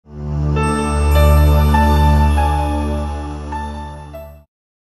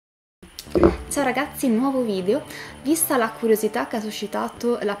Ciao ragazzi, nuovo video. Vista la curiosità che ha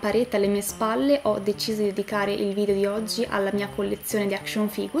suscitato la parete alle mie spalle, ho deciso di dedicare il video di oggi alla mia collezione di action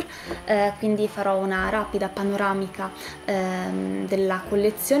figure, quindi farò una rapida panoramica della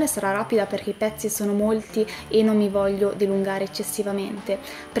collezione. Sarà rapida perché i pezzi sono molti e non mi voglio dilungare eccessivamente.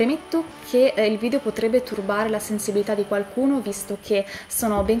 Premetto che il video potrebbe turbare la sensibilità di qualcuno, visto che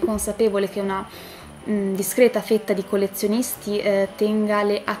sono ben consapevole che una discreta fetta di collezionisti tenga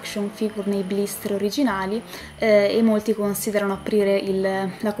le action figure nei blister originali e molti considerano aprire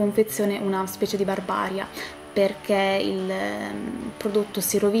la confezione una specie di barbaria, perché il prodotto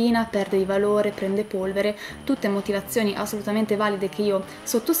si rovina, perde di valore, prende polvere, tutte motivazioni assolutamente valide che io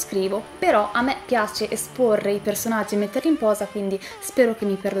sottoscrivo, però a me piace esporre i personaggi e metterli in posa, quindi spero che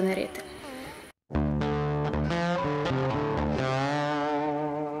mi perdonerete.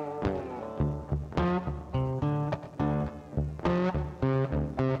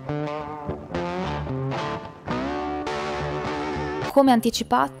 Come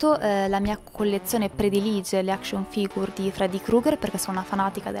anticipato, la mia collezione predilige le action figure di Freddy Krueger perché sono una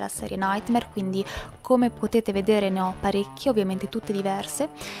fanatica della serie Nightmare, quindi come potete vedere ne ho parecchie, ovviamente tutte diverse,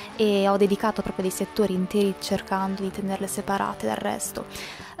 e ho dedicato proprio dei settori interi cercando di tenerle separate dal resto.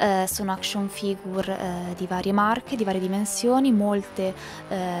 Sono action figure di varie marche, di varie dimensioni, molte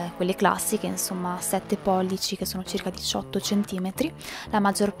quelle classiche, insomma 7 pollici che sono circa 18 cm, la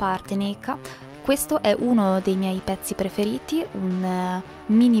maggior parte NECA. Questo è uno dei miei pezzi preferiti, un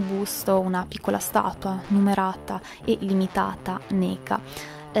mini busto, una piccola statua numerata e limitata NECA.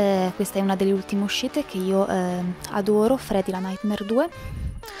 Questa è una delle ultime uscite che io adoro, Freddy la Nightmare 2.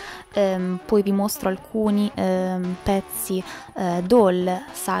 Poi vi mostro alcuni pezzi doll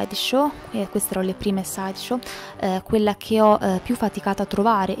sideshow, queste erano le prime sideshow. Quella che ho più faticato a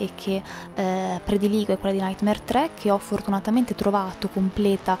trovare e che prediligo è quella di Nightmare 3, che ho fortunatamente trovato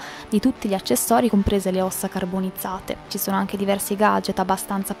completa di tutti gli accessori, comprese le ossa carbonizzate. Ci sono anche diversi gadget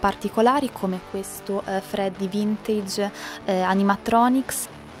abbastanza particolari, come questo Freddy Vintage Animatronics.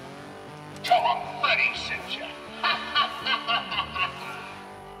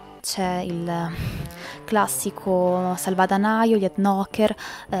 C'è il classico salvadanaio, gli headknocker,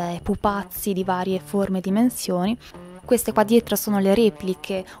 pupazzi di varie forme e dimensioni. Queste qua dietro sono le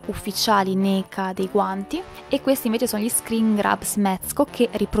repliche ufficiali NECA dei guanti, e questi invece sono gli screen grab Smezco che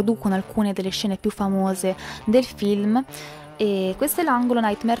riproducono alcune delle scene più famose del film. E questo è l'angolo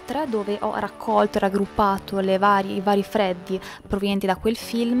Nightmare 3 dove ho raccolto e raggruppato i vari Freddy provenienti da quel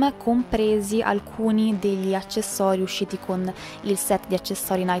film, compresi alcuni degli accessori usciti con il set di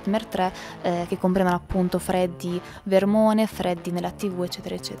accessori Nightmare 3 che comprendono appunto Freddy Vermone, Freddy nella TV,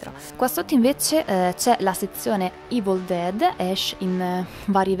 eccetera eccetera. Qua sotto invece c'è la sezione Evil Dead, Ash in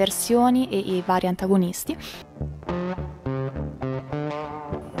varie versioni e i vari antagonisti.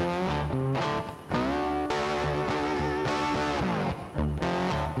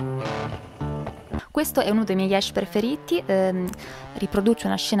 Questo è uno dei miei Ash preferiti, riproduce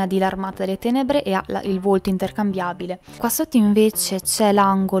una scena di L'Armata delle Tenebre e ha il volto intercambiabile. Qua sotto invece c'è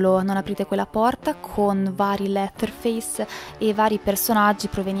l'angolo Non aprite quella porta, con vari Letterface e vari personaggi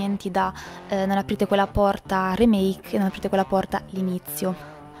provenienti da Non aprite quella porta remake e Non aprite quella porta l'inizio.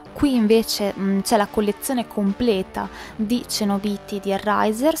 Qui invece c'è la collezione completa di cenobiti di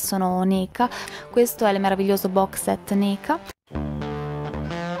Hellraiser, sono NECA. Questo è il meraviglioso box set NECA.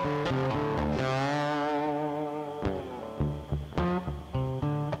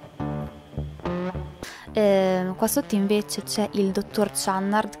 Qua sotto invece c'è il dottor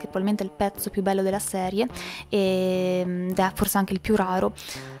Channard, che probabilmente è il pezzo più bello della serie ed è forse anche il più raro.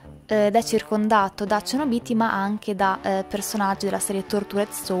 Ed è circondato da cenobiti ma anche da personaggi della serie Tortured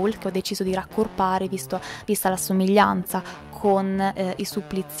Soul, che ho deciso di raccorpare vista la somiglianza con i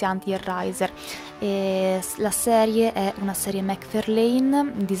supplizianti di Hellraiser. La serie è una serie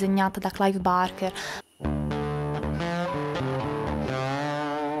McFarlane disegnata da Clive Barker.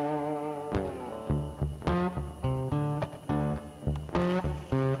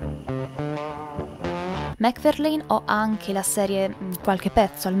 McFarlane ho anche la serie, qualche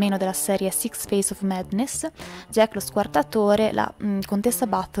pezzo almeno della serie Six Face of Madness, Jack lo Squartatore, la Contessa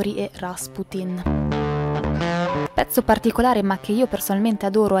Bathory e Rasputin. Pezzo particolare ma che io personalmente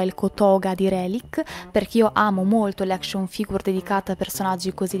adoro è il Kotoga di Relic, perché io amo molto le action figure dedicate a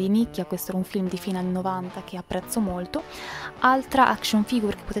personaggi così di nicchia. Questo era un film di fine anni 90 che apprezzo molto. Altra action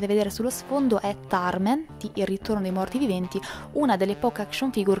figure che potete vedere sullo sfondo è Tarman di Il ritorno dei morti viventi, una delle poche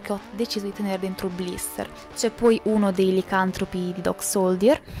action figure che ho deciso di tenere dentro il blister. C'è poi uno dei licantropi di Dog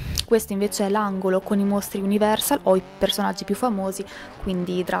Soldier. Questo invece è l'angolo con i mostri Universal o i personaggi più famosi,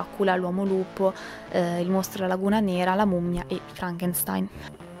 quindi Dracula, l'uomo lupo, il mostro della laguna nera, la mummia e Frankenstein.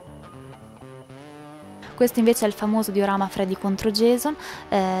 Questo invece è il famoso diorama Freddy contro Jason,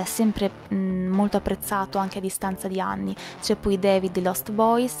 sempre molto apprezzato anche a distanza di anni. C'è poi David, i Lost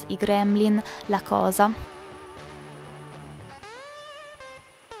Boys, i Gremlin, la cosa.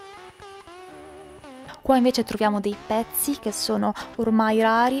 Qua invece troviamo dei pezzi che sono ormai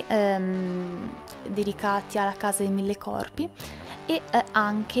rari, dedicati alla Casa dei Mille Corpi e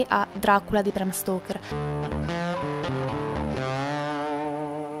anche a Dracula di Bram Stoker.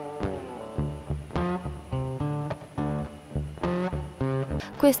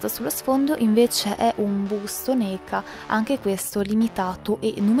 Questo sullo sfondo invece è un busto NECA, anche questo limitato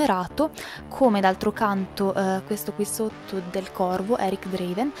e numerato, come d'altro canto questo qui sotto del corvo, Eric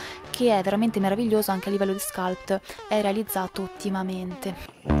Draven, che è veramente meraviglioso anche a livello di sculpt, è realizzato ottimamente.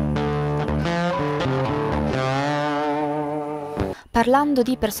 Parlando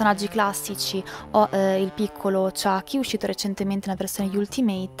di personaggi classici, ho il piccolo 𝐒𝐢𝐭𝐨, uscito recentemente nella versione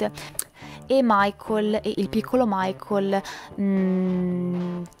Ultimate, e Michael, e il piccolo Michael,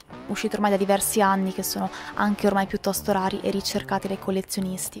 uscito ormai da diversi anni, che sono anche ormai piuttosto rari e ricercati dai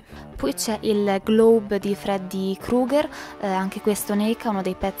collezionisti. Poi c'è il Globe di Freddy Krueger, anche questo NECA, uno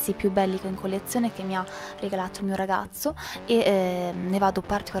dei pezzi più belli che ho in collezione, che mi ha regalato il mio ragazzo, e ne vado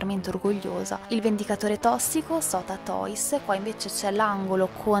particolarmente orgogliosa. Il Vendicatore Tossico, SOTA Toys. Qua invece c'è l'angolo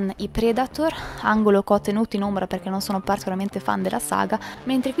con i Predator, angolo che ho tenuto in ombra perché non sono particolarmente fan della saga,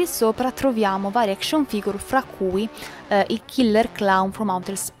 mentre qui sopra troviamo vari action figure, fra cui il Killer Clown from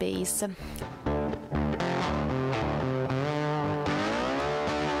Outer Space.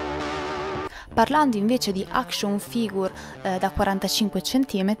 Parlando invece di action figure da 45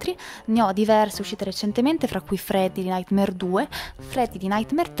 cm, ne ho diverse uscite recentemente, fra cui Freddy di Nightmare 2, Freddy di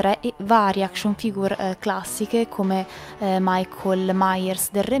Nightmare 3 e varie action figure classiche come Michael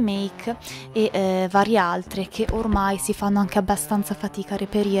Myers del remake e varie altre che ormai si fanno anche abbastanza fatica a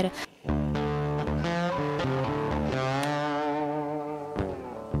reperire.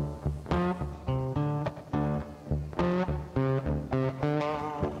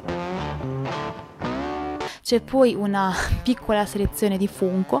 C'è poi una piccola selezione di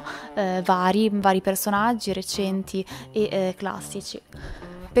Funko, vari personaggi recenti e classici.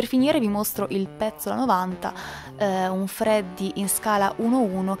 Per finire vi mostro il pezzo da 90, un Freddy in scala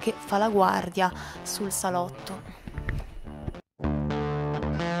 1:1 che fa la guardia sul salotto.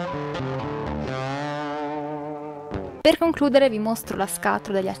 Per concludere vi mostro la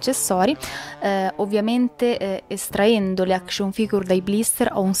scatola degli accessori, ovviamente estraendo le action figure dai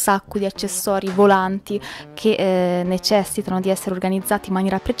blister ho un sacco di accessori volanti che necessitano di essere organizzati in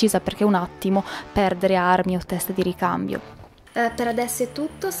maniera precisa perché è un attimo perdere armi o teste di ricambio. Per adesso è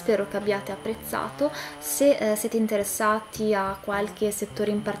tutto, spero che abbiate apprezzato. Se siete interessati a qualche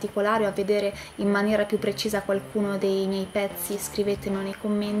settore in particolare o a vedere in maniera più precisa qualcuno dei miei pezzi, scrivetemelo nei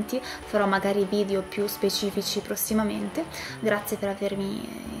commenti, farò magari video più specifici prossimamente. Grazie per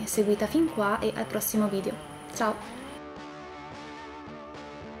avermi seguita fin qua e al prossimo video. Ciao!